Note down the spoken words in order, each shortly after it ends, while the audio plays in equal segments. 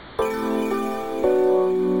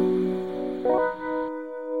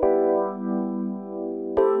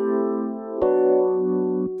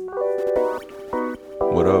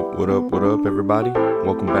What up, everybody?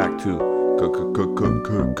 Welcome back to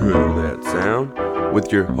That Sound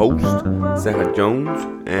with your host, Sarah Jones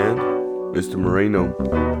and Mr. Moreno.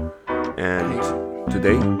 And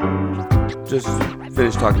today, just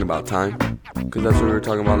finished talking about time, because that's what we were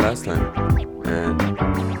talking about last time. And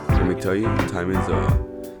let me tell you, time is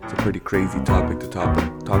it's a pretty crazy topic to talk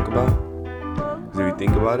about. Because if you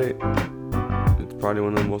think about it, it's probably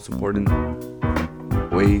one of the most important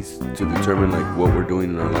ways to determine like what we're doing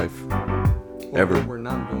in our life ever. What we're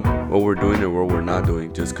not doing. What we're doing or what we're not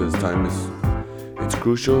doing. Just because time it's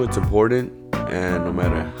crucial, it's important, and no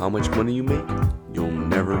matter how much money you make, you'll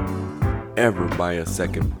never ever buy a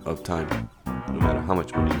second of time, no matter how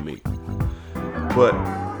much money you make. But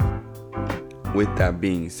with that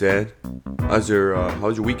being said, how's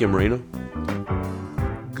your weekend, Moreno?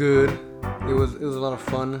 Good. It was a lot of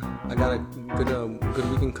fun. I got a good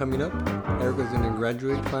weekend coming up. Erica's gonna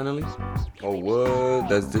graduate finally. Oh, what?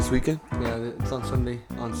 That's this weekend? Yeah, it's on Sunday.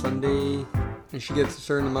 And she gets a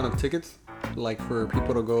certain amount of tickets, like for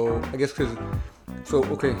people to go. I guess so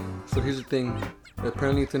here's the thing.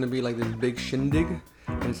 Apparently it's gonna be like this big shindig,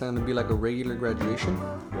 and it's not gonna be like a regular graduation.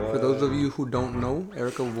 For those of you who don't know,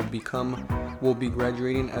 Erica will be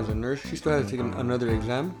graduating as a nurse. She still has to take another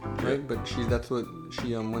exam, right? But that's what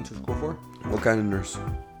she went to school for. What kind of nurse?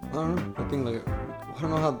 I don't know. I think I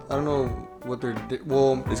don't know what they're.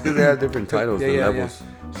 Well, It's because they have different titles and levels.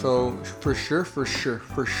 Yeah. So for sure,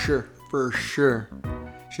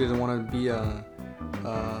 she doesn't want to be what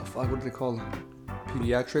are they called?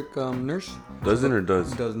 Pediatric nurse. Doesn't or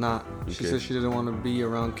does? Does not. She says she doesn't want to be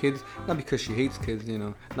around kids, not because she hates kids,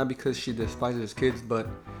 not because she despises kids, but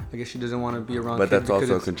I guess she doesn't want to be around But kids. that's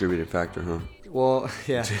also a contributing factor, huh? Well,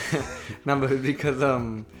 yeah. No, but because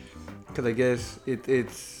I guess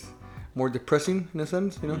it's more depressing in a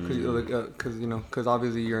sense, because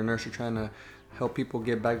obviously you're a nurse, you're trying to help people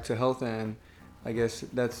get back to health, and I guess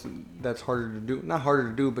that's harder to do. Not harder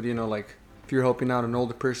to do, but like if you're helping out an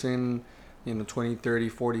older person, 20, 30,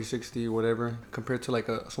 40, 60, whatever, compared to like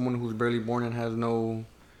someone who's barely born and has no,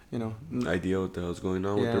 idea what the hell's going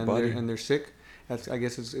on with their body. And they're sick. I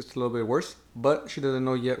guess it's a little bit worse, but she doesn't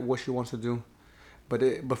know yet what she wants to do.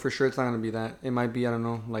 But for sure it's not gonna be that. It might be, I don't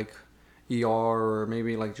know, like ER, or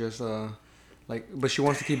maybe like just but she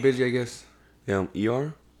wants to keep busy, I guess. Yeah,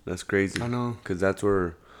 ER. That's crazy. I know. Because that's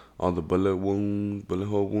where all the bullet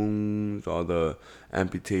hole wounds, all the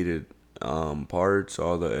amputated parts,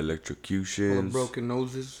 all the electrocutions, all the broken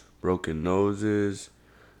noses, broken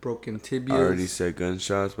tibias. I already said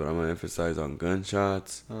gunshots, but I'm gonna emphasize on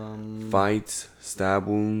gunshots, fights, stab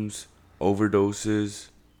wounds, overdoses,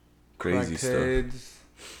 crazy stuff.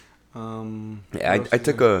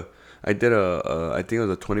 I think it was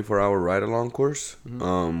a 24-hour ride-along course.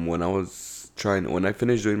 Mm-hmm. When I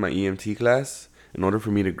finished doing my EMT class, in order for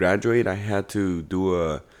me to graduate, I had to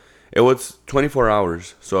do it was 24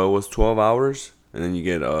 hours, so it was 12 hours, and then you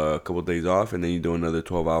get a couple days off, and then you do another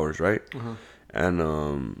 12 hours, right? Uh-huh.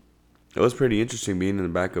 And it was pretty interesting being in the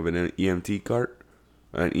back of an EMT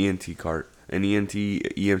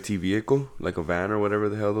vehicle, like a van or whatever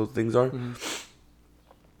the hell those things are. Mm-hmm.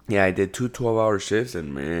 Yeah, I did 2 12-hour shifts,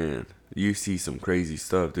 and man, you see some crazy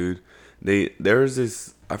stuff, dude. There's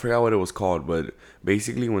this, I forgot what it was called, but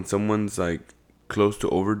basically when someone's like close to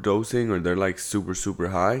overdosing or they're like super super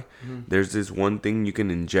high, there's this one thing you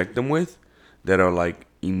can inject them with that'll like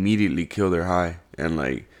immediately kill their high. And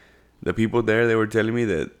like the people there, they were telling me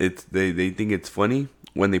that they think it's funny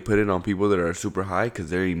when they put it on people that are super high, because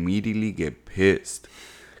they immediately get pissed,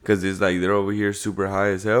 because it's like they're over here super high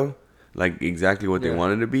as hell, like exactly what they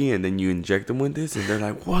wanted to be, and then you inject them with this and they're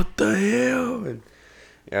like, what the hell? And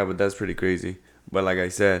yeah, but that's pretty crazy. But like I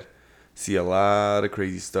said, see a lot of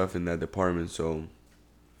crazy stuff in that department. So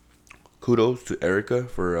kudos to Erica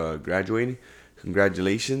for graduating.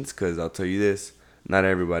 Congratulations, because I'll tell you this, not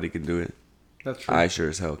everybody can do it. That's true. I sure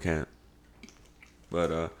as hell can't.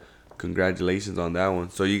 But congratulations on that one.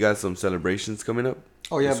 So you got some celebrations coming up?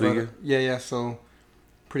 Oh yeah, but yeah. So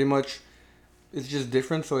pretty much it's just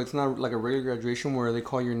different. So it's not like a regular graduation where they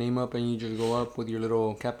call your name up and you just go up with your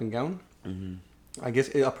little cap and gown. Mm-hmm. I guess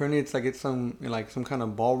apparently it's some kind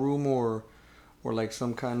of ballroom or like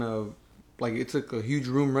some kind of, like, it's like a huge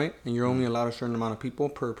room, right? And you're only allowed a certain amount of people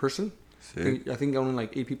per person. I think only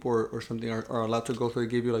like 8 people or something are allowed to go. So they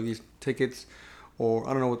give you like these tickets, or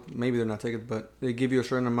I don't know what, maybe they're not tickets, but they give you a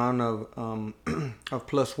certain amount of of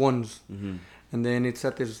plus ones. Mm-hmm. And then it's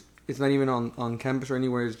at this, it's not even on campus or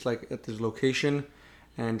anywhere. It's like at this location,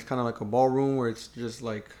 and it's kind of like a ballroom where it's just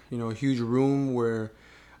like, a huge room where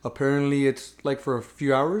apparently it's like for a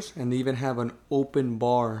few hours, and they even have an open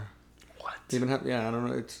bar. What? They even have, I don't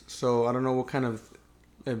know. I don't know what kind of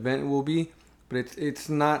event will be, but it's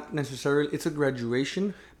not necessarily. It's a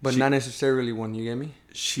graduation, but She- not necessarily one. You get me?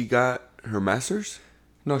 She got her master's.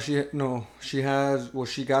 No, she has. Well,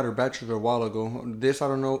 she got her bachelor's a while ago. This I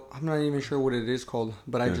don't know. I'm not even sure what it is called,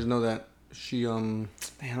 but I Yeah. just know that she I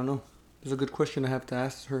don't know. It's a good question I have to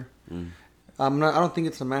ask her. Mm. I'm not. I don't think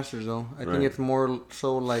it's a master's though. I think Right. it's more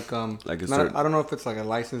so like Like a not, cert- I don't know if it's like a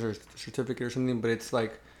license or certificate or something, but it's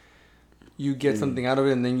like you get something out of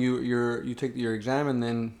it, and then you take your exam, and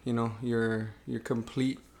then you're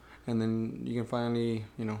complete, and then you can finally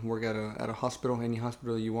work at a hospital, any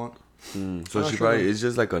hospital you want. So I'm she not sure probably though. it's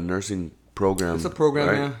just like a nursing program. It's a program,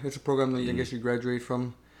 right? yeah. It's a program that I guess you graduate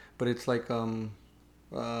from, but it's like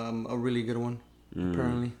a really good one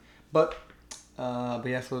apparently. But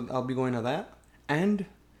yeah, so I'll be going to that, and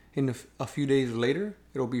in a few days later,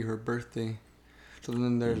 it'll be her birthday. So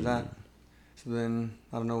then there's that. So then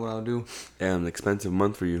I don't know what I'll do. Damn, expensive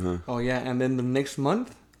month for you, huh? Oh yeah, and then the next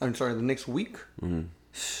month, the next week, Mm.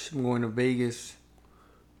 I'm going to Vegas.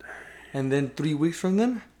 And then 3 weeks from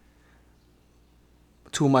then,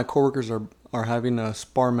 two of my coworkers are having a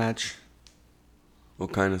spar match.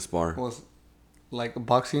 What kind of spar? Was like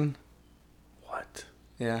boxing. What?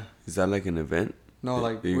 Yeah. Is that like an event? No,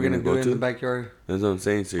 like that you're we're gonna gonna do go it in the to? backyard. That's what I'm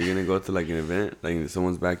saying. So you're gonna go to like an event, like in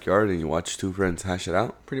someone's backyard, and you watch two friends hash it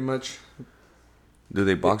out. Pretty much. Do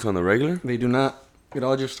they box on the regular? They do not. It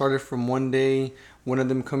all just started from one day. One of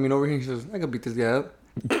them coming over here. He says, "I could beat this guy up."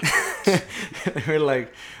 We're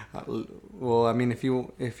like, well, I mean, if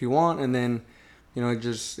you want, and then, it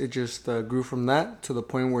just grew from that to the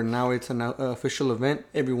point where now it's an official event.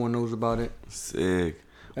 Everyone knows about it. Sick.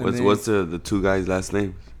 And What's then- the two guys' last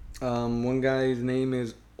names? One guy's name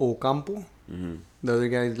is Ocampo. Mm-hmm. The other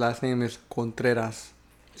guy's last name is Contreras.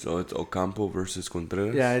 So it's Ocampo versus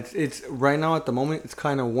Contreras. Yeah, it's right now at the moment it's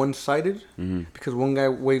kind of one sided Mm-hmm. because one guy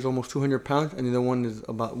weighs almost 200 pounds and the other one is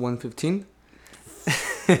about 115.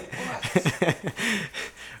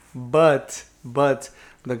 But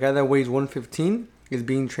the guy that weighs 115 is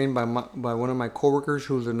being trained by one of my coworkers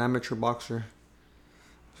who's an amateur boxer.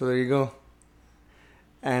 So there you go.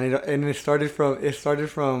 And it started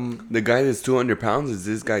from The guy that's 200 pounds, is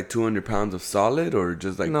this guy 200 pounds of solid or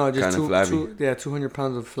just like no, just kind of flabby? 200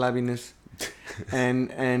 pounds of flabbiness.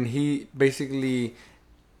 and he basically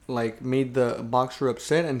like made the boxer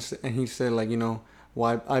upset and he said like,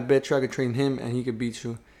 well, I bet you I could train him and he could beat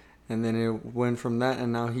you. And then it went from that,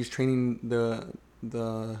 and now he's training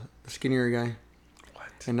the skinnier guy. What?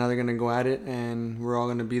 And now they're gonna go at it, and we're all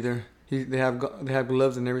gonna be there. They have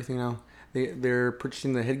gloves and everything now. They're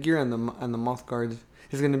purchasing the headgear and the mouth guards.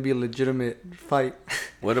 It's gonna be a legitimate fight.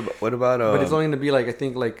 What about But it's only gonna be like I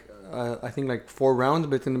think like 4 rounds,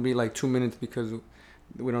 but it's gonna be like 2 minutes because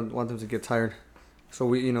we don't want them to get tired. So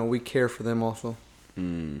we care for them also.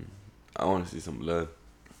 I want to see some blood.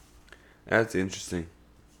 That's interesting.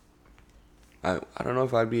 I don't know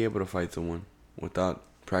if I'd be able to fight someone without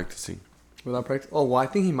practicing. Without practice? Oh, well, I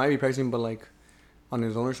think he might be practicing, but like on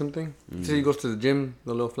his own or something. He said he goes to the gym,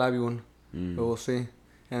 the little flabby one. But we'll see.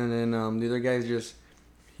 And then the other guy is just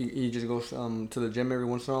he just goes to the gym every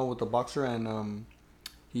once in a while with the boxer, and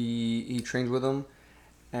he trains with him.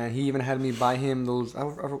 And he even had me buy him those. I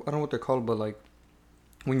don't know what they're called, but like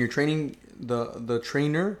when you're training, the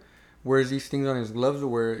trainer wears these things on his gloves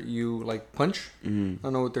where you like punch. Mm-hmm. I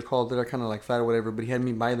don't know what they're called. They're kind of like fat or whatever. But he had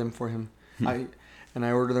me buy them for him.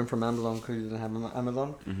 I ordered them from Amazon because he doesn't have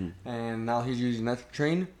Amazon. And now he's using that to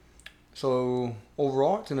train. So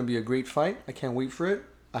overall, it's gonna be a great fight. I can't wait for it.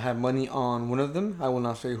 I have money on one of them. I will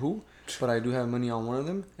not say who, but I do have money on one of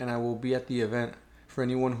them, and I will be at the event. For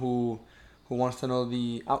anyone who wants to know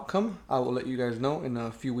the outcome, I will let you guys know in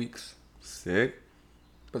a few weeks. Sick.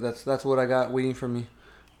 But that's what I got waiting for me.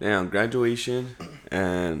 Damn, graduation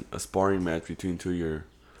and a sparring match between two of your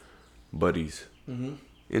buddies. Mm-hmm.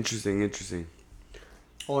 Interesting.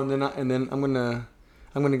 Oh, and then I'm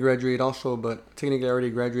gonna graduate also, but technically I already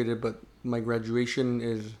graduated, but my graduation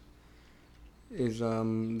is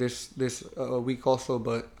this week also,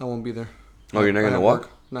 but I won't be there. Oh, you're not gonna walk?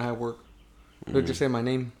 Not have work. They'll just say my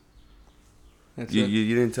name. That's it.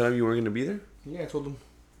 You didn't tell them you weren't gonna be there? Yeah, I told them.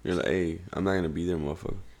 You're like, hey, I'm not gonna be there,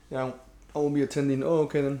 motherfucker. Yeah, I won't be attending. Oh,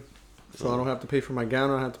 okay then. So I don't have to pay for my gown.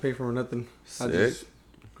 I don't have to pay for nothing. I Sick. just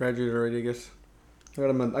graduated already, I guess. I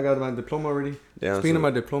got my diploma already. Yeah, Speaking so of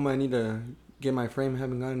my diploma, I need to get my frame.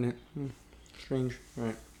 Haven't gotten it. Strange. All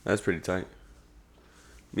right. that's pretty tight.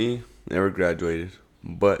 Me, never graduated,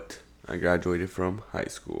 but I graduated from high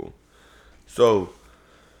school. So,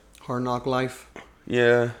 Hard knock life.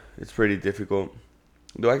 yeah, it's pretty difficult.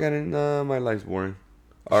 Do I got in? My life's boring.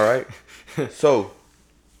 All right. So,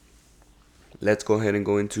 let's go ahead and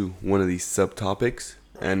go into one of these subtopics.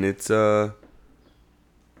 and it's the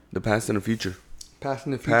past and the future. Past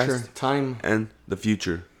and the future. Past Time. and the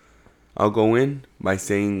future. I'll go in by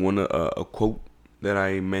saying a quote that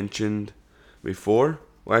I mentioned before.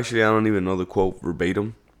 Well, actually, I don't even know the quote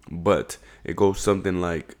verbatim, but it goes something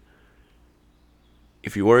like,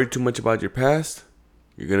 if you worry too much about your past,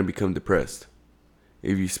 you're gonna become depressed.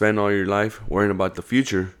 If you spend all your life worrying about the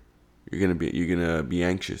future, you're gonna be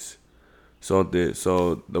anxious. So the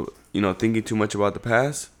thinking too much about the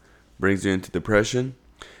past brings you into depression,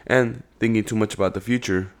 and thinking too much about the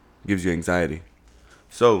future gives you anxiety.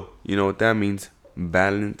 So you know what that means?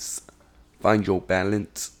 Balance. Find your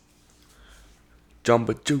balance.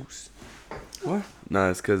 Jamba Juice. What? Nah,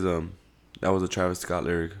 it's because that was a Travis Scott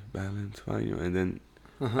lyric. Balance, find your, and then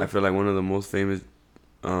Uh-huh. I feel like one of the most famous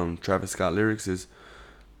Travis Scott lyrics is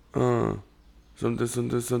something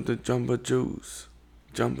Jamba Juice.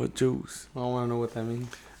 Jamba Juice. I don't want to know what that means.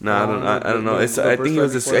 Nah, I don't know. I think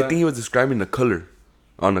he was describing the color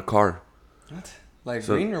on the car. What? Like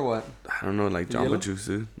So- green or what? I don't know, like Jamba Yellow? Juice,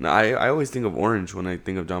 dude. No, I always think of orange when I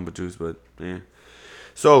think of Jamba Juice, but yeah.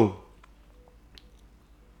 So,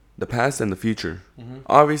 the past and the future. Mm-hmm.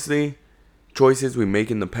 Obviously, choices we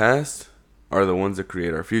make in the past are the ones that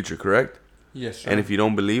create our future, correct? Yes, sir. And if you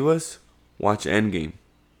don't believe us, watch Endgame.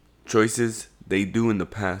 Choices they do in the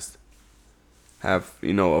past have,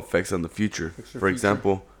 effects on the future. Affects the For future.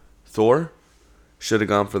 example, Thor should have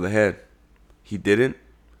gone for the head. He didn't,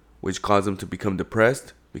 which caused him to become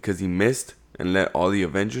depressed because he missed and let all the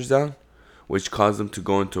Avengers down, which caused him to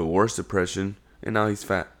go into a worse depression, and now he's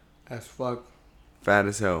fat. As fuck. Fat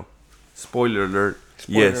as hell. Spoiler alert.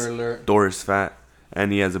 Spoiler Yes, alert. Thor is fat,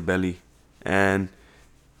 and he has a belly, and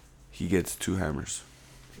he gets 2 hammers.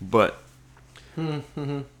 But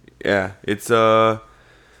Mm-hmm. yeah, it's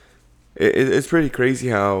it's pretty crazy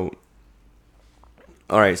how.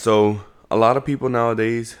 All right, so a lot of people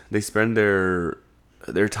nowadays, they spend their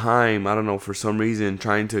time, I don't know, for some reason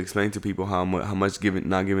trying to explain to people how much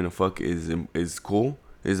not giving a fuck is cool.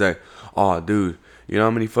 It's like, oh dude, you know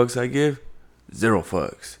how many fucks I give? 0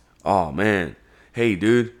 fucks. Oh man, hey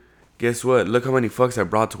dude, guess what? Look how many fucks I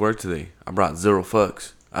brought to work today. I brought 0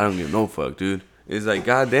 fucks. I don't give no fuck, dude. It's like,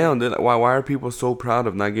 goddamn, dude, why are people so proud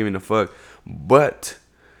of not giving a fuck? But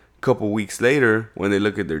a couple weeks later, when they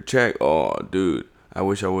look at their check, oh dude, I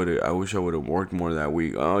wish I would have worked more that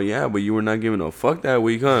week. Oh yeah, but you were not giving a fuck that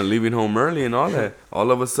week, huh? Leaving home early and all that.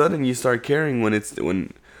 All of a sudden, you start caring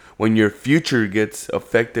when your future gets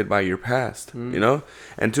affected by your past. You know,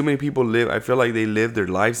 and too many people live. I feel like they live their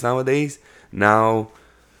lives nowadays now,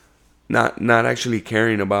 not actually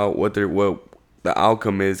caring about what the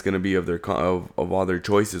outcome is gonna be of of all their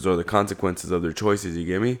choices or the consequences of their choices. You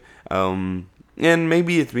get me? And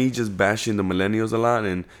maybe it's me just bashing the millennials a lot,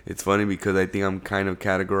 and it's funny because I think I'm kind of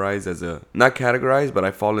categorized as not categorized, but I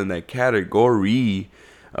fall in that category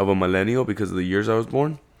of a millennial because of the years I was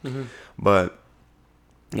born. Mm-hmm. But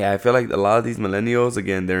yeah, I feel like a lot of these millennials,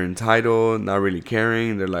 again, they're entitled, not really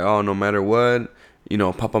caring. They're like, oh, no matter what,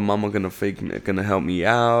 Papa, Mama gonna help me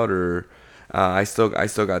out, or I still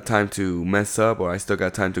got time to mess up, or I still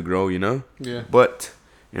got time to grow, Yeah. But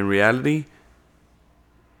in reality,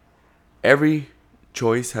 every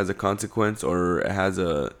choice has a consequence, or it has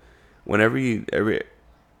every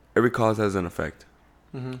cause has an effect.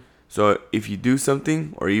 Mm-hmm. So if you do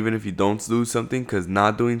something, or even if you don't do something, because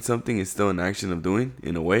not doing something is still an action of doing,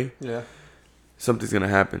 in a way, Yeah. something's gonna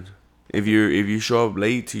happen. If you show up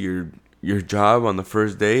late to your job on the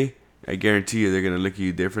first day, I guarantee you they're gonna look at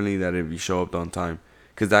you differently than if you show up on time,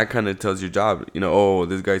 because that kind of tells your job, oh,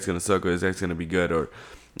 this guy's gonna suck, or this guy's gonna be good. Or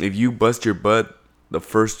if you bust your butt the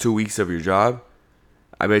first 2 weeks of your job,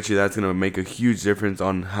 I bet you that's gonna make a huge difference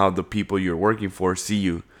on how the people you're working for see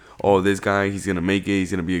you. Oh, this guy, he's gonna make it.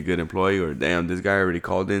 He's gonna be a good employee. Or damn, this guy already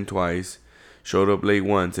called in twice, showed up late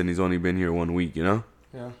once, and he's only been here 1 week. Yeah.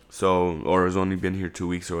 So, or has only been here 2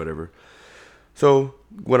 weeks or whatever. So,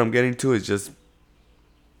 what I'm getting to is just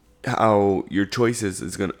how your choices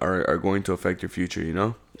are going to affect your future.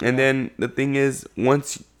 And then the thing is,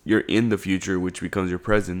 once you're in the future, which becomes your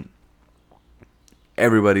present,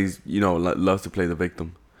 everybody's loves to play the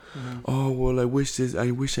victim. Mm-hmm. Oh well, I wish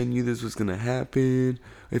I knew this was gonna happen.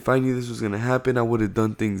 If I knew this was gonna happen, I would have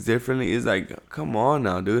done things differently. It's like, come on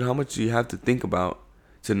now, dude. How much do you have to think about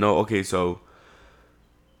to know? Okay, so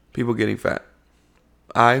people getting fat.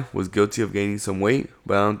 I was guilty of gaining some weight,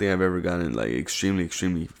 but I don't think I've ever gotten like extremely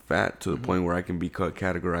fat to the point where I can be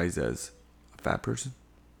categorized as a fat person,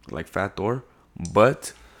 like Fat Thor.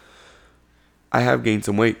 But I have gained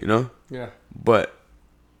some weight, Yeah. But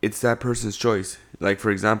it's that person's choice. Like,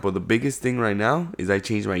 for example, the biggest thing right now is I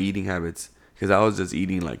changed my eating habits. because I was just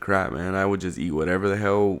eating like crap, man. I would just eat whatever the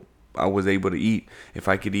hell I was able to eat. If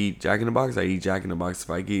I could eat Jack in the Box, I eat Jack in the Box.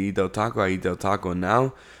 If I could eat Del Taco, I eat Del Taco. And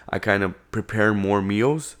now I kind of prepare more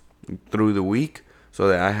meals through the week so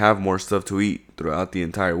that I have more stuff to eat throughout the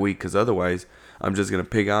entire week. Because otherwise, I'm just going to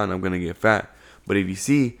pig out and I'm going to get fat. But if you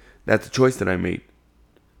see, that's a choice that I made.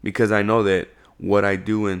 Because I know that what I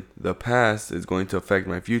do in the past is going to affect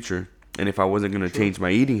my future. And if I wasn't going to change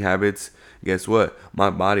my eating habits, guess what? My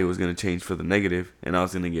body was going to change for the negative, and I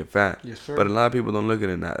was going to get fat. Yes, sir. But a lot of people don't look at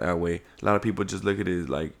it that way. A lot of people just look at it as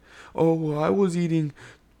like, oh, well, I was eating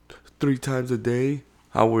 3 times a day.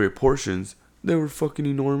 How were your portions? They were fucking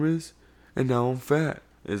enormous, and now I'm fat.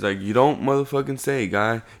 It's like, you don't motherfucking say,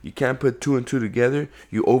 guy. You can't put 2 and 2 together.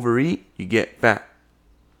 You overeat, you get fat.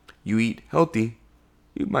 You eat healthy,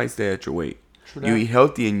 you might stay at your weight. True You that. eat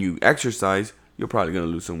healthy and you exercise, you're probably going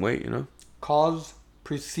to lose some weight, you know? Cause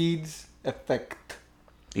precedes effect.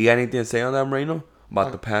 You got anything to say on that, Moreno?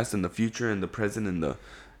 About the past and the future and the present and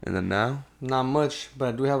the now? Not much, but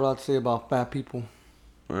I do have a lot to say about fat people.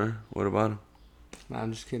 What about them? Nah,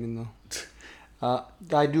 I'm just kidding though.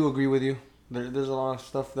 I do agree with you. There's a lot of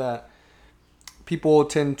stuff that people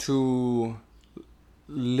tend to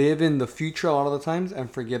live in the future a lot of the times and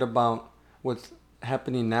forget about what's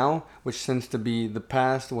happening now, which tends to be the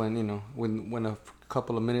past when, you know, when a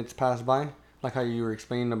couple of minutes pass by. Like how you were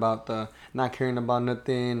explaining about the not caring about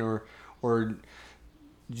nothing or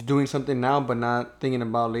doing something now but not thinking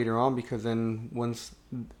about later on, because then once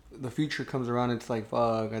the future comes around, it's like,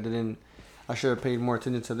 fuck, I should have paid more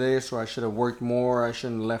attention to this, or I should have worked more, I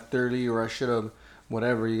shouldn't have left early, or I should have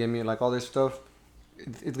whatever, you get me? Like all this stuff,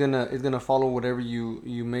 it's gonna follow whatever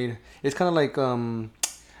you made. It's kind of like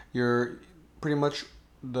you're pretty much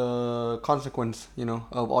the consequence, you know,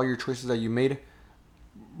 of all your choices that you made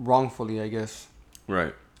wrongfully, I guess.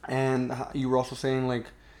 Right. And you were also saying like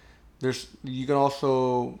you can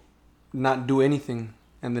also not do anything,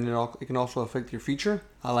 and then it can also affect your future.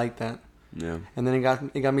 I like that. Yeah. And then it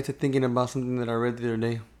got me to thinking about something that I read the other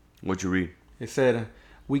day. What you read? It said,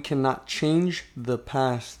 we cannot change the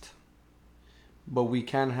past, but we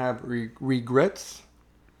can have regrets,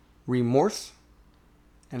 remorse,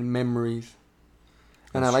 and memories.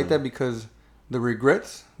 And That's I like true. that because the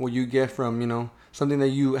regrets, what you get from, you know, something that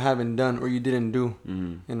you haven't done or you didn't do.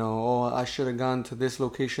 Mm-hmm. You know, oh, I should have gone to this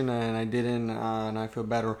location and I didn't, and I feel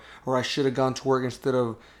bad. Or I should have gone to work instead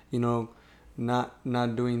of, you know, not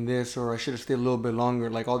doing this, or I should have stayed a little bit longer.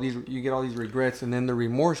 Like all these, you get all these regrets, and then the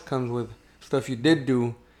remorse comes with stuff you did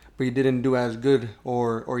do, but you didn't do as good,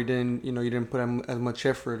 or you didn't, you know, you didn't put as much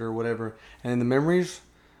effort or whatever. And then the memories,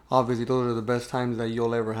 obviously, those are the best times that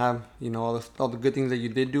you'll ever have. You know, all the good things that you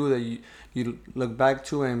did do that you look back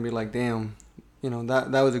to and be like, damn, you know,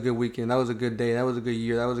 that was a good weekend, that was a good day, that was a good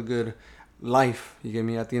year, that was a good life. You get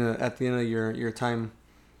me? At the end of your time.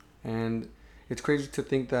 And it's crazy to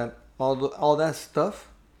think that all that stuff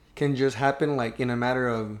can just happen like in a matter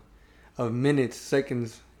of minutes,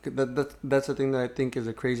 seconds. That's the thing that I think is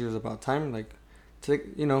the craziest about time. Like,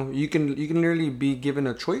 you know, you can literally be given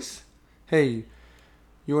a choice. Hey,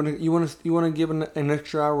 you wanna give an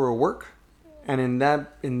extra hour of work, and in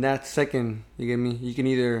that second, you get me, you can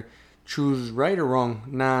either choose right or wrong.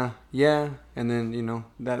 Nah, yeah, and then, you know,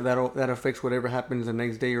 that affects whatever happens the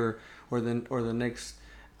next day or the next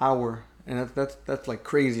hour. And that's like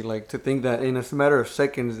crazy, like to think that in a matter of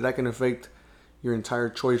seconds that can affect your entire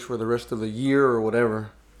choice for the rest of the year or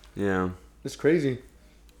whatever. Yeah. It's crazy.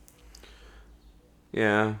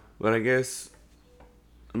 Yeah, but I guess,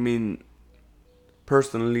 I mean,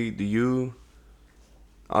 personally, do you?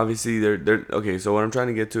 Obviously, okay, so what I'm trying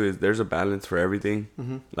to get to is there's a balance for everything.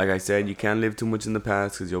 Mm-hmm. Like I said, you can't live too much in the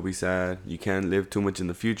past because you'll be sad. You can't live too much in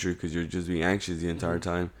the future because you're just being anxious the entire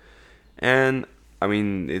time. And I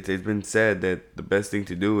mean, it's been said that the best thing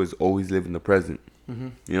to do is always live in the present. Mm-hmm.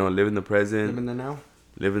 You know, live in the present. Live in the now.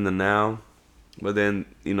 Live in the now. But then,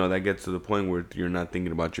 you know, that gets to the point where you're not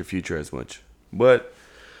thinking about your future as much. But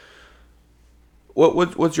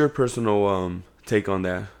what's your personal take on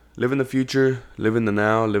that? Live in the future, live in the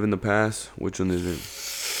now, live in the past. Which one is it?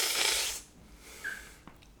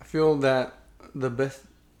 I feel that the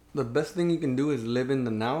best thing you can do is live in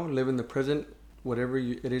the now, live in the present, whatever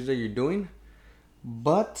it is that you're doing,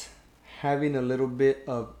 but having a little bit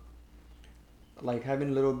of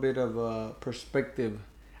perspective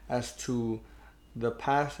as to the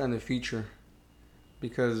past and the future,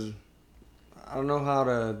 because I don't know how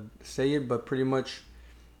to say it, but pretty much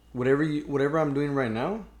whatever I'm doing right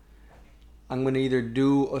now, I'm gonna either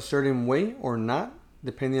do a certain way or not,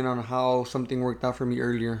 depending on how something worked out for me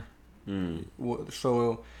earlier.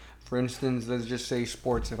 So, for instance, let's just say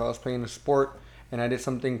sports. If I was playing a sport and I did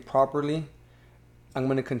something properly, I'm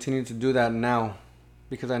going to continue to do that now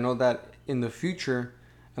because I know that in the future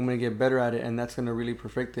I'm going to get better at it, and that's going to really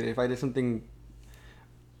perfect it. If I did something,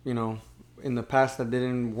 you know, in the past that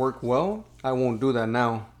didn't work well, I won't do that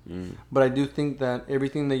now. But I do think that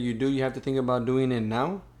everything that you do, you have to think about doing it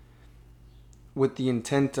now with the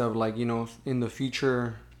intent of, like, you know, in the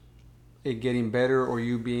future it getting better, or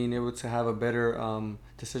you being able to have a better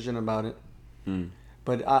decision about it.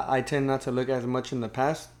 But I tend not to look as much in the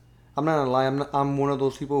past. I'm not gonna lie, I'm one of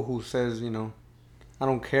those people who says, you know, I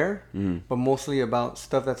don't care, but mostly about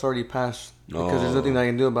stuff that's already passed, because there's nothing that I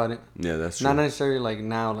can do about it. Yeah, that's true. Not necessarily like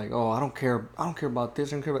now, like, oh, I don't care about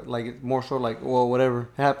this, I don't care about, like, it's more so like, well, whatever,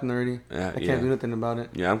 it happened already. I can't do nothing about it.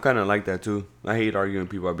 Yeah, I'm kind of like that too. I hate arguing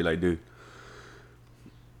with people. I'd be like, dude,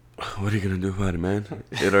 what are you gonna do about it, man?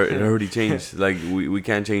 It already changed. Like, we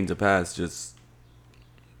can't change the past. Just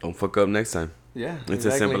don't fuck up next time. Yeah, It's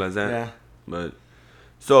as simple as that. Yeah. But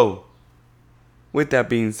so, with that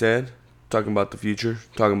being said, talking about the future,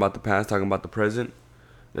 talking about the past, talking about the present,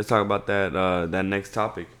 let's talk about that next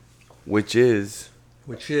topic, which is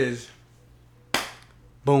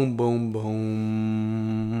boom, boom,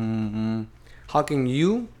 boom. How can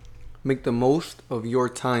you make the most of your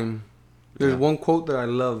time? There's one quote that I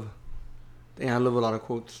love, and I love a lot of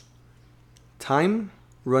quotes. Time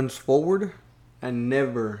runs forward and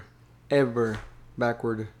never, ever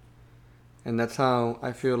backward. And that's how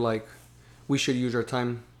I feel like we should use our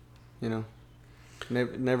time, you know.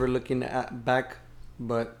 Never looking back,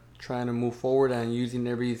 but trying to move forward and using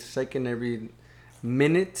every second, every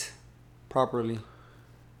minute properly.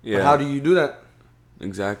 yeah. But how do you do that?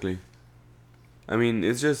 Exactly. I mean,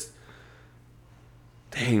 it's just,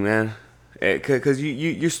 dang, man. Cause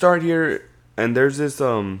you start here, and there's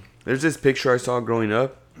this picture I saw growing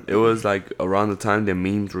up. It was like around the time the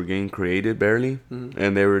memes were getting created, barely,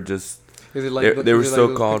 and they were just. Is it like they were still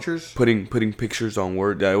like called pictures? putting pictures on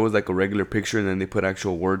Word. Yeah, it was like a regular picture, and then they put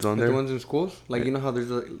actual words on Like there. the ones in schools, like, you know how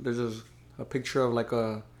there's a picture of like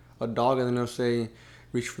a dog, and then they'll say,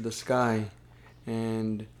 "Reach for the sky,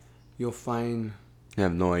 and you'll find I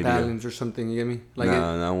have no idea. balance," or something. You get me? Like,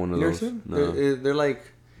 Nah, not one of you those. No. They're like,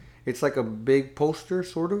 it's like a big poster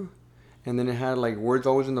sort of, and then it had like words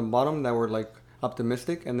always in the bottom that were like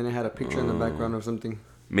optimistic, and then it had a picture in the background of something.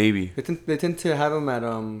 Maybe. They tend to have them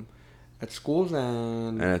at schools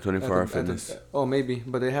and at 24-hour fitness. Maybe,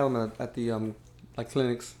 but they have them at the like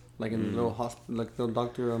clinics, like in little hospital, like little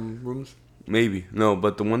doctor rooms. Maybe. No,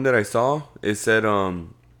 but the one that I saw, it said so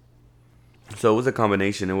it was a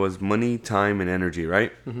combination. It was money, time, and energy,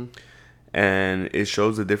 right? And it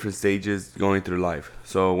shows the different stages going through life.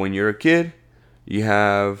 So when you're a kid, you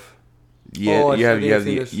have you have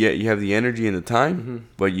the energy and the time,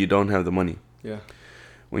 but you don't have the money. Yeah.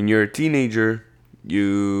 When you're a teenager,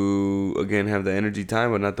 you again have the energy,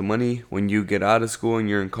 time, but not the money. When you get out of school and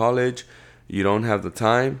you're in college, you don't have the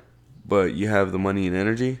time, but you have the money and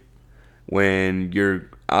energy. When you're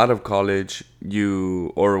out of college,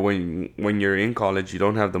 when you're in college, you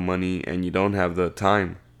don't have the money and you don't have the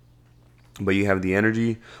time, but you have the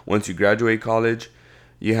energy. Once you graduate college,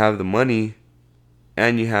 you have the money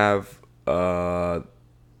and you have the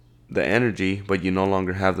energy, but you no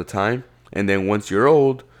longer have the time. And then once you're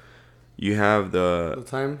old, you have the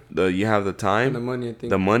time, you have the time, and the money. I think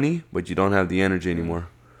the money, but you don't have the energy anymore.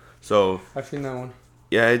 So I've seen that one.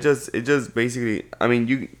 yeah, it just basically, I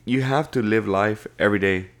mean, you have to live life every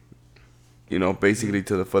day, you know, basically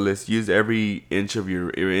to the fullest. Use every inch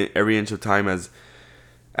of time as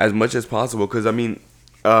much as possible. Because I mean,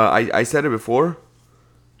 I said it before,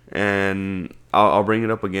 and I'll bring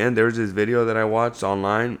it up again. There was this video that I watched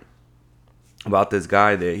online about this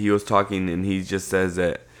guy that he was talking, and he just says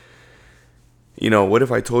that, you know, what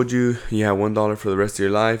if I told you you have $1 for the rest of your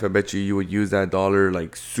life? I bet you would use that dollar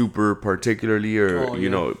like super particularly, or you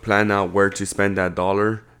know, plan out where to spend that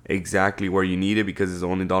dollar exactly where you need it, because it's the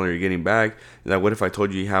only dollar you're getting back. Like, what if I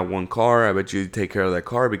told you have one car? I bet you take care of that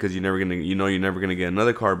car, because you're never gonna get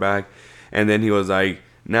another car back. And then he was like,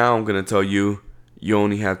 now I'm gonna tell you, you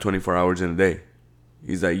only have 24 hours in a day.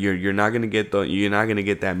 He's like, you're not gonna get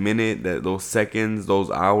that minute, those seconds, those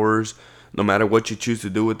hours. No matter what you choose to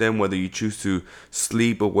do with them, whether you choose to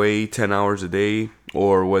sleep away 10 hours a day,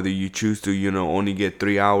 or whether you choose to, you know, only get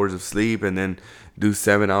 3 hours of sleep and then do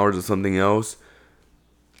 7 hours of something else.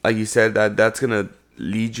 Like you said, that's going to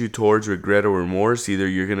lead you towards regret or remorse. Either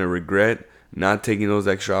you're going to regret not taking those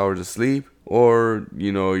extra hours of sleep, or,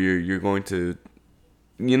 you know, you're going to,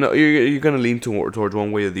 you know, you're going to lean towards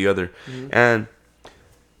one way or the other. And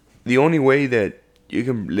the only way that you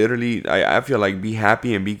can literally, I feel like, be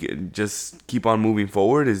happy and be just keep on moving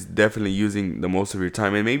forward is definitely using the most of your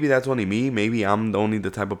time. And maybe that's only me. Maybe I'm only the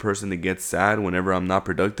type of person that gets sad whenever I'm not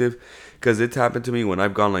productive, because it's happened to me when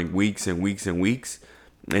I've gone like weeks and weeks and weeks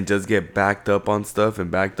and just get backed up on stuff and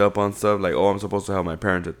backed up on stuff. Like, oh, I'm supposed to help my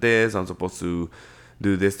parents with this. I'm supposed to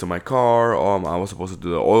do this to my car. Oh, I was supposed to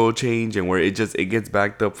do the oil change, and where it gets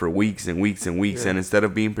backed up for weeks and weeks and weeks. Yeah. And instead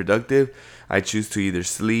of being productive, I choose to either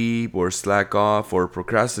sleep or slack off or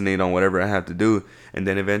procrastinate on whatever I have to do. And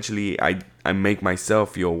then eventually I make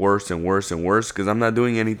myself feel worse and worse and worse because I'm not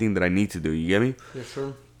doing anything that I need to do. You get me? Yes,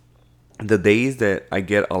 sir. The days that I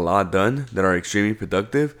get a lot done that are extremely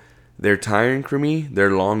productive, they're tiring for me.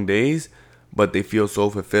 They're long days, but they feel so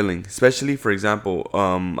fulfilling. Especially, for example,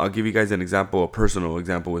 I'll give you guys an example, a personal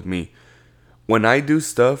example with me. When I do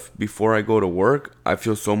stuff before I go to work, I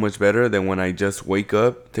feel so much better than when I just wake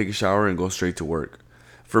up, take a shower, and go straight to work.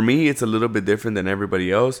 For me, it's a little bit different than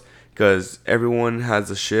everybody else because everyone has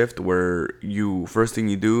a shift where first thing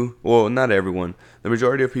you do, well, not everyone, the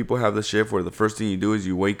majority of people have the shift where the first thing you do is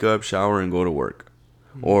you wake up, shower, and go to work.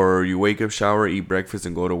 Or you wake up, shower, eat breakfast,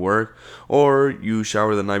 and go to work. Or you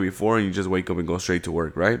shower the night before and you just wake up and go straight to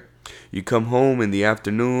work, right? You come home in the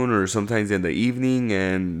afternoon or sometimes in the evening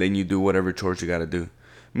and then you do whatever chores you gotta do.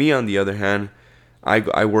 Me, on the other hand,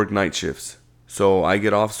 I work night shifts. So I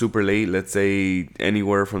get off super late, let's say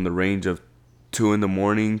anywhere from the range of 2 in the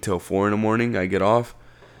morning till 4 in the morning, I get off.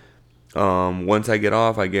 Once I get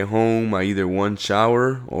off, I get home, I either one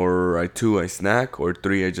shower, or I snack, or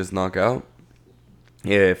 3, I just knock out.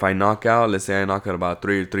 Yeah, if I knock out, let's say I knock out about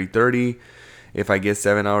 3 or 3:30. If I get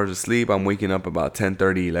 7 hours of sleep, I'm waking up about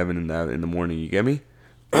 10:30, 11 in the morning. You get me?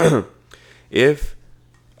 if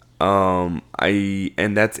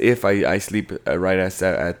that's if I sleep right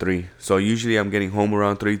at 3. So usually I'm getting home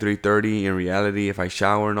around 3:30. In reality, if I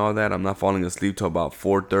shower and all that, I'm not falling asleep till about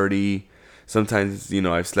 4:30. Sometimes,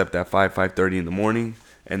 I've slept at 5:30 in the morning,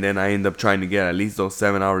 and then I end up trying to get at least those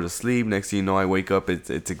 7 hours of sleep. Next thing you know, I wake up, it's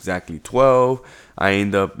exactly 12. I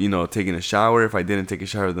end up, taking a shower. If I didn't take a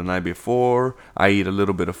shower the night before, I eat a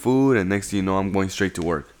little bit of food, and next thing you know, I'm going straight to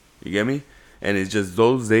work. You get me? And it's just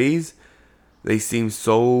those days, they seem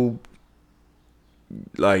so,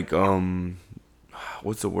 like,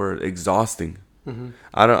 what's the word? Exhausting. Mm-hmm.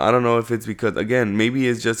 I don't know if it's because, again, maybe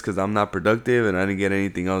it's just because I'm not productive and I didn't get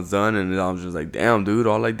anything else done, and I was just like, damn, dude,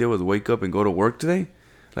 all I did was wake up and go to work today.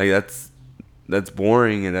 Like, that's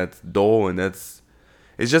boring and that's dull and it's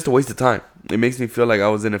just a waste of time. It makes me feel like I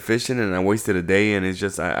was inefficient and I wasted a day, and it's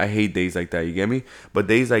just I hate days like that. You get me? But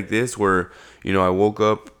days like this where I woke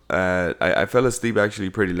up I fell asleep actually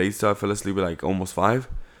pretty late, so I fell asleep at like almost 5,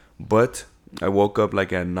 but I woke up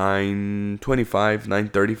like at 9:25,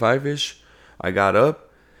 9:35 ish. I got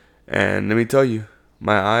up, and let me tell you,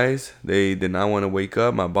 my eyes, they did not want to wake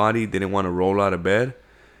up. My body didn't want to roll out of bed,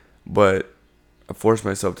 but I forced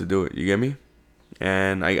myself to do it. You get me?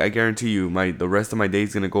 And I guarantee you, the rest of my day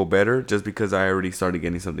is gonna go better just because I already started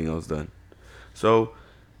getting something else done. So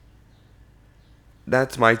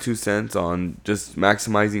that's my 2 cents on just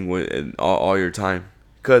maximizing all your time.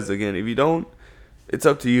 Because again, if you don't, it's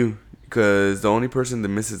up to you. Because the only person that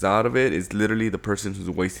misses out of it is literally the person who's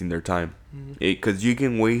wasting their time. Because you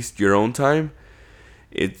can waste your own time.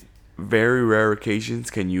 It's very rare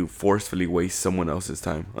occasions can you forcefully waste someone else's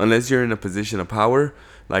time. Unless you're in a position of power,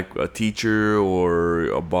 like a teacher or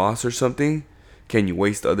a boss or something, can you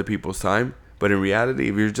waste other people's time. But in reality,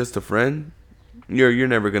 if you're just a friend, you're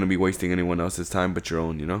never going to be wasting anyone else's time but your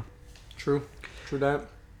own. True that.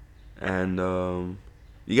 And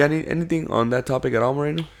you got anything on that topic at all,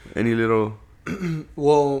 Moreno? Any little...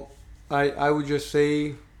 Well, I would just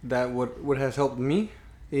say that what has helped me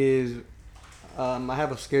is I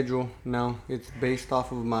have a schedule now. It's based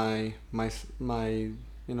off of my my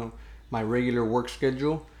regular work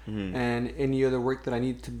schedule and any other work that I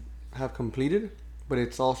need to have completed. But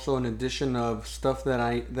it's also an addition of stuff that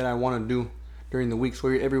I want to do during the week. So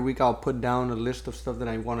every week I'll put down a list of stuff that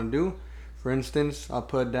I want to do. For instance, I'll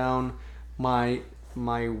put down my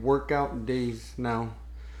workout days now.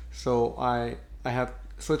 So I have,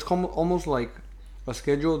 so it's almost like a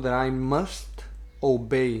schedule that I must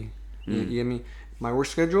obey. You get me? My work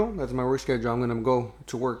schedule, that's my work schedule. I'm going to go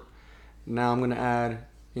to work. Now I'm going to add,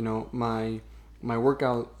 my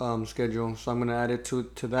workout schedule. So I'm going to add it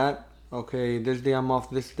to that. Okay, this day I'm off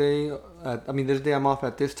this day. This day I'm off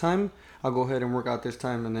at this time. I'll go ahead and work out this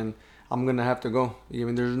time, and then I'm going to have to go.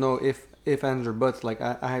 There's no if, ands, or buts. Like,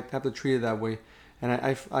 I have to treat it that way. And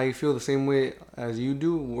I feel the same way as you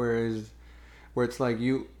do, where it's like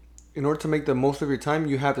in order to make the most of your time,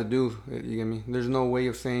 you have to do. You get me? There's no way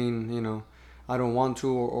of saying, I don't want to,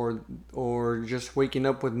 or just waking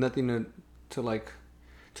up with nothing to like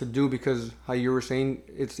to do, because how you were saying,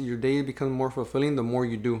 it's your day becomes more fulfilling the more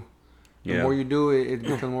you do. The Yeah. more you do, it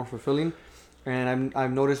becomes more fulfilling, and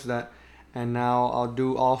I've noticed that. And now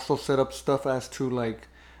I'll also set up stuff as to like,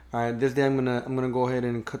 all right, this day I'm gonna go ahead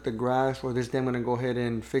and cut the grass, or this day I'm gonna go ahead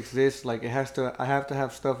and fix this. Like I have to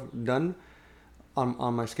have stuff done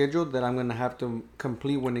on my schedule that I'm gonna have to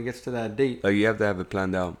complete when it gets to that date. Like you have to have it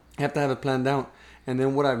planned out. I have to have it planned out. And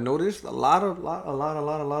then what I've noticed a lot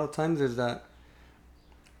of times is that,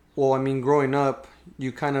 well, I mean, growing up,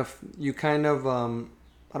 you kind of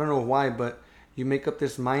I don't know why, but you make up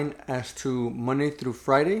this mind as to Monday through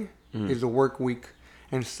Friday is a work week,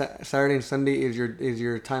 and Saturday and Sunday is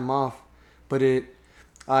your time off. But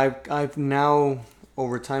I've now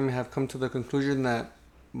over time have come to the conclusion that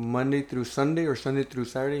Monday through Sunday, or Sunday through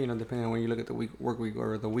Saturday, depending on when you look at the work week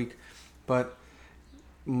or the week, but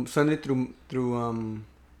Sunday through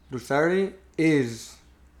Saturday is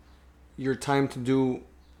your time to do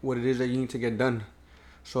what it is that you need to get done.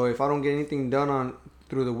 So if I don't get anything done on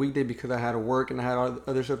through the weekday because I had to work and I had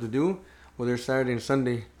other stuff to do, well, there's Saturday and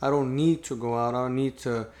Sunday. I don't need to go out. I don't need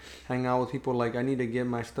to hang out with people. Like, I need to get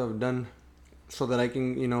my stuff done so that I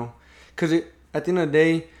can, because at the end of the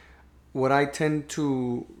day, what I tend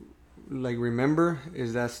to like remember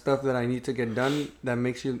is that stuff that I need to get done that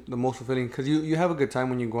makes you the most fulfilling. Because you have a good time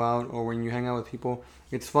when you go out or when you hang out with people.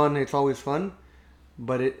 It's fun. It's always fun.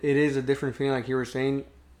 But it is a different feeling, like you were saying,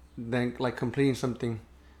 than like completing something.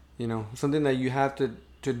 Something that you have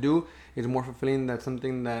to do is more fulfilling than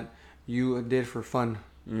something that you did for fun.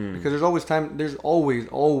 Because there's always time. There's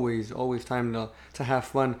always time to have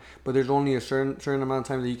fun. But there's only a certain amount of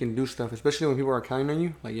time that you can do stuff. Especially when people are counting on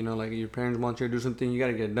you. Like like your parents want you to do something, you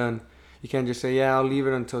gotta get it done. You can't just say, yeah, I'll leave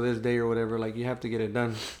it until this day or whatever. Like, you have to get it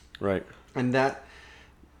done. Right. And that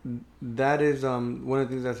is one of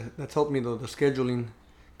the things that's helped me, though, the scheduling.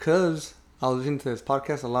 Because I was listening to this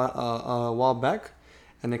podcast a while back,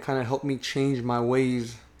 and it kind of helped me change my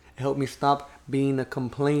ways. It helped me stop being a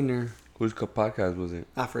complainer. Whose podcast was it?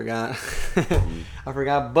 I forgot. I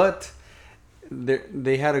forgot, but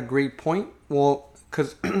they had a great point. Well,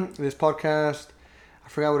 because this podcast, I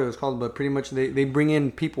forgot what it was called, but pretty much they bring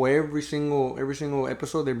in people every single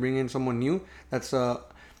episode. They bring in someone new. That's the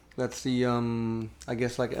I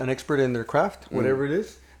guess like an expert in their craft, whatever it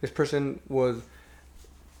is. This person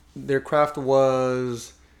their craft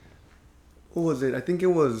was, what was it? I think it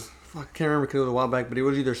was, I can't remember because it was a while back, but it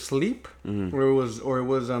was either sleep or it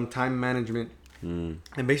was time management. And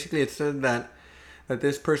basically it said that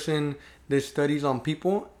this person did studies on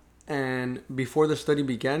people, and before the study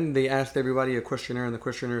began, they asked everybody a questionnaire, and the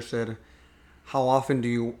questionnaire said, how often do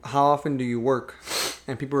you work?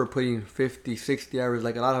 And people were putting 50, 60 hours,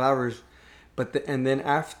 like a lot of hours. And then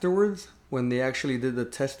afterwards, when they actually did the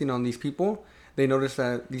testing on these people, they noticed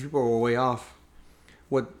that these people were way off.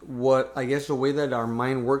 What I guess the way that our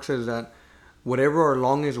mind works is that whatever our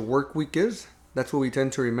longest work week is, that's what we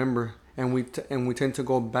tend to remember, and we tend to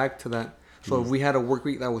go back to that. So if we had a work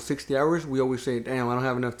week that was 60 hours, we always say, damn, I don't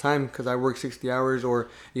have enough time because I work 60 hours or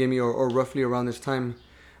roughly around this time.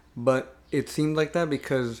 But it seemed like that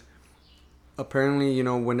because apparently,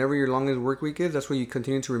 whenever your longest work week is, that's what you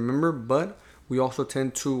continue to remember. But we also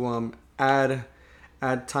tend to add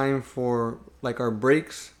time for like our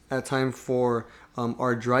breaks, add time for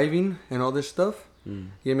our driving and all this stuff. You know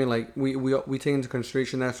what I mean? Like we take into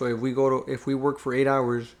consideration that. So if we work for 8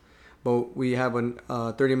 hours, but we have a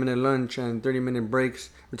 30-minute lunch and 30-minute breaks,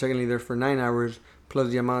 we're technically there for 9 hours, plus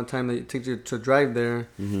the amount of time that it takes you to drive there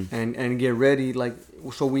and get ready. Like,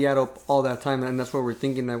 so we add up all that time, and that's what we're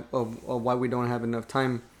thinking of why we don't have enough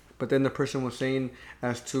time. But then the person was saying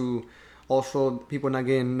as to also people not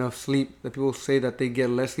getting enough sleep. The people say that they get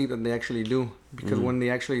less sleep than they actually do, because when they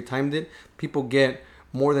actually timed it, people get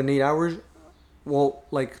more than 8 hours. Well,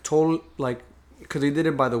 like total, like, because they did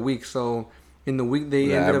it by the week. So in the week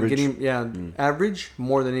they ended up getting average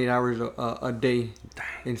more than 8 hours a day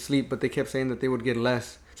in sleep. But they kept saying that they would get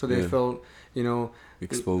less, so they felt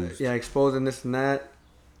exposed. Exposed and this and that.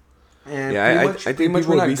 And I think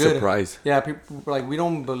people would be surprised. Yeah, people like we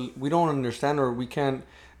don't understand, or we can't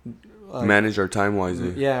manage our time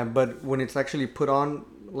wisely. Yeah, but when it's actually put on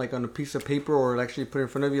like on a piece of paper or actually put in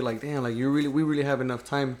front of you, like, damn, like we really have enough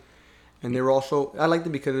time. And they were also, I liked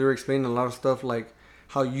it because they were explaining a lot of stuff, like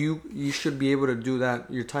how you should be able to do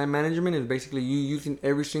that. Your time management is basically you using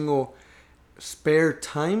every single spare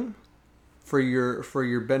time for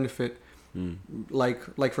your benefit.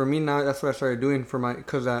 Like for me now, that's what I started doing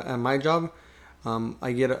because at my job,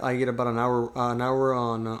 I get about an hour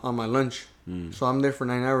on my lunch, so I'm there for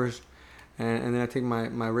 9 hours, and then I take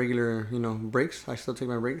my regular, breaks. I still take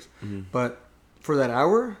my breaks. Mm-hmm. But for that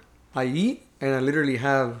hour, I eat, and I literally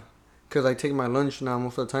have, because I take my lunch now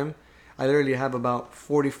most of the time, I literally have about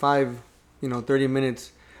 45, 30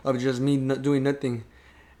 minutes of just me doing nothing.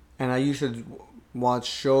 And I used to watch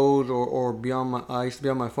shows or be on I used to be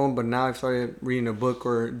on my phone, but now I've started reading a book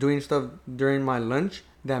or doing stuff during my lunch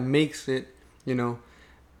that makes it,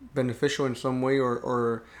 beneficial in some way,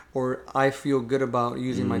 or I feel good about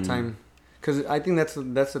using my time. Because I think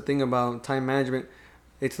that's the thing about time management.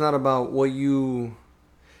 It's not about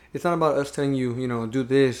it's not about us telling you, do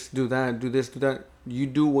this, do that, do this, do that. You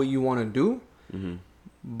do what you want to do,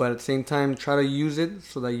 but at the same time, try to use it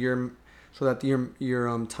so that your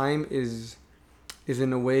time is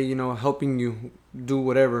in a way, helping you do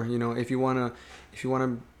whatever. If you wanna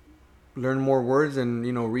learn more words and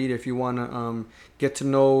read. If you wanna get to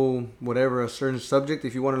know whatever a certain subject.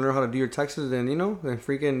 If you wanna learn how to do your taxes, then then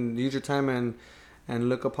freaking use your time and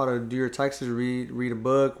look up how to do your taxes. Read a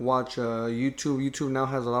book. Watch YouTube. YouTube now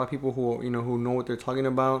has a lot of people who who know what they're talking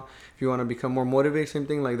about. If you want to become more motivated, same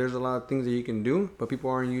thing. Like there's a lot of things that you can do, but people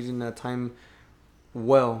aren't using that time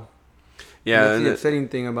well. Yeah, that's the upsetting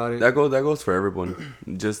thing about it. That goes for everyone.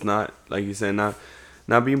 Just not, like you said,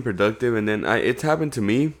 not being productive. And then it's happened to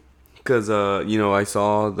me because I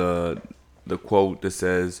saw the quote that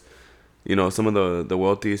says, some of the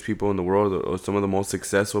wealthiest people in the world, or some of the most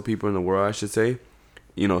successful people in the world, I should say,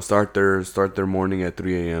 start their morning at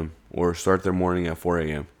 3 a.m. or start their morning at 4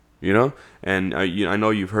 a.m. And I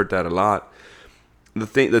know you've heard that a lot.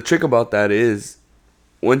 The trick about that is,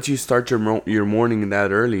 once you start your morning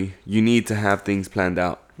that early, you need to have things planned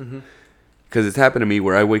out. Because it's happened to me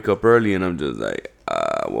where I wake up early and I'm just like,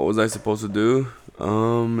 what was I supposed to do?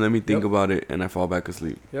 Let me think about it, and I fall back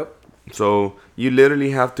asleep. Yep. So you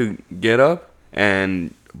literally have to get up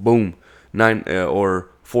and boom, 9 or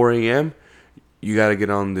 4 a.m. You gotta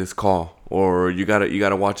get on this call, or you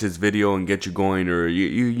gotta watch this video and get you going, or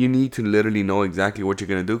you need to literally know exactly what you're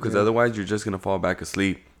gonna do, because otherwise you're just gonna fall back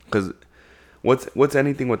asleep. Because what's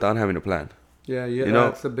anything without having a plan? Yeah,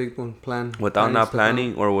 that's the big one. Plan. Without not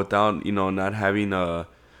planning, or without not having a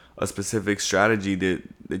specific strategy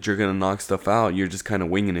that you're gonna knock stuff out, you're just kind of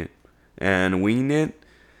winging it, and winging it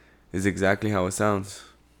is exactly how it sounds.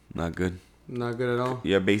 Not good. Not good at all.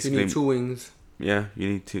 Yeah, basically. You need two wings. Yeah, you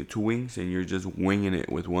need two wings, and you're just winging it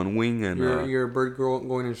with one wing, and you're a bird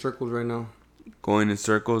going in circles right now. Going in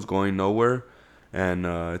circles, going nowhere, and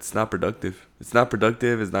it's not productive. It's not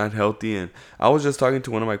productive. It's not healthy. And I was just talking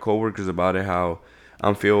to one of my coworkers about it, how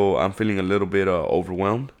I'm feeling a little bit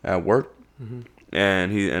overwhelmed at work,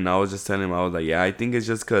 and I was just telling him, I was like, yeah, I think it's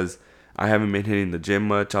just because I haven't been hitting the gym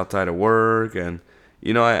much outside of work, and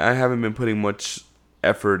I haven't been putting much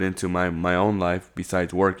effort into my own life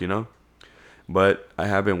besides work, But I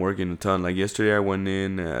have been working a ton. Like yesterday, I went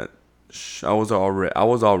in I was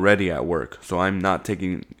already at work, so I'm not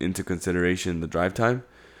taking into consideration the drive time.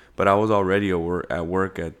 But I was already at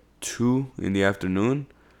work at 2 in the afternoon,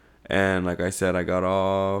 and like I said, I got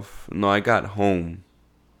home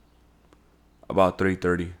about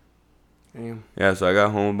 3:30. Damn. Yeah, so I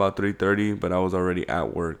got home about 3:30, but I was already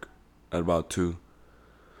at work at about 2.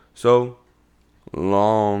 So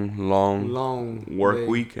long work day.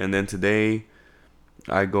 week, and then today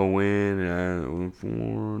I go in at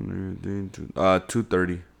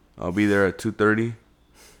 2:30. I'll be there at 2:30,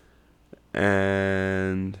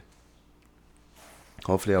 and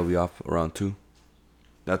hopefully I'll be off around 2.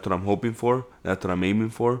 That's what I'm hoping for. That's what I'm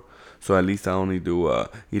aiming for. So at least I only do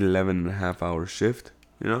 11.5-hour shift,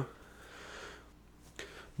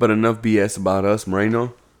 But enough BS about us,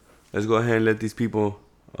 Moreno. Let's go ahead and let these people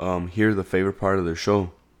hear the favorite part of their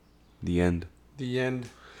show, the end. The end.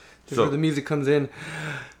 Just where the music comes in.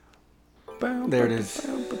 There it is.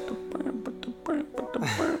 What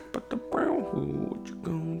you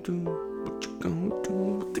gonna do? What you gonna do?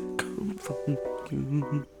 What they come from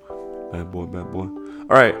you? Bad boy.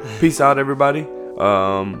 All right, peace out, everybody.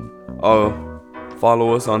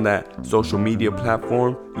 Follow us on that social media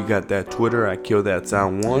platform. You got that Twitter at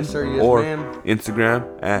KillThatSound1, yes, sir, yes, or ma'am. Instagram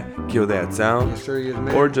at KillThatSound, Yes, sir, yes,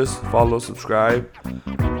 ma'am. or just follow, subscribe,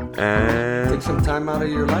 and take some time out of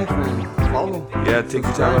your life, man. Follow. Yeah, take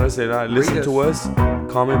your time out of it. Listen to us,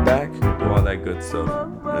 comment back, do all that good stuff.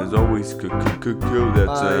 As always, kill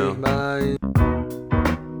that sound. Bye.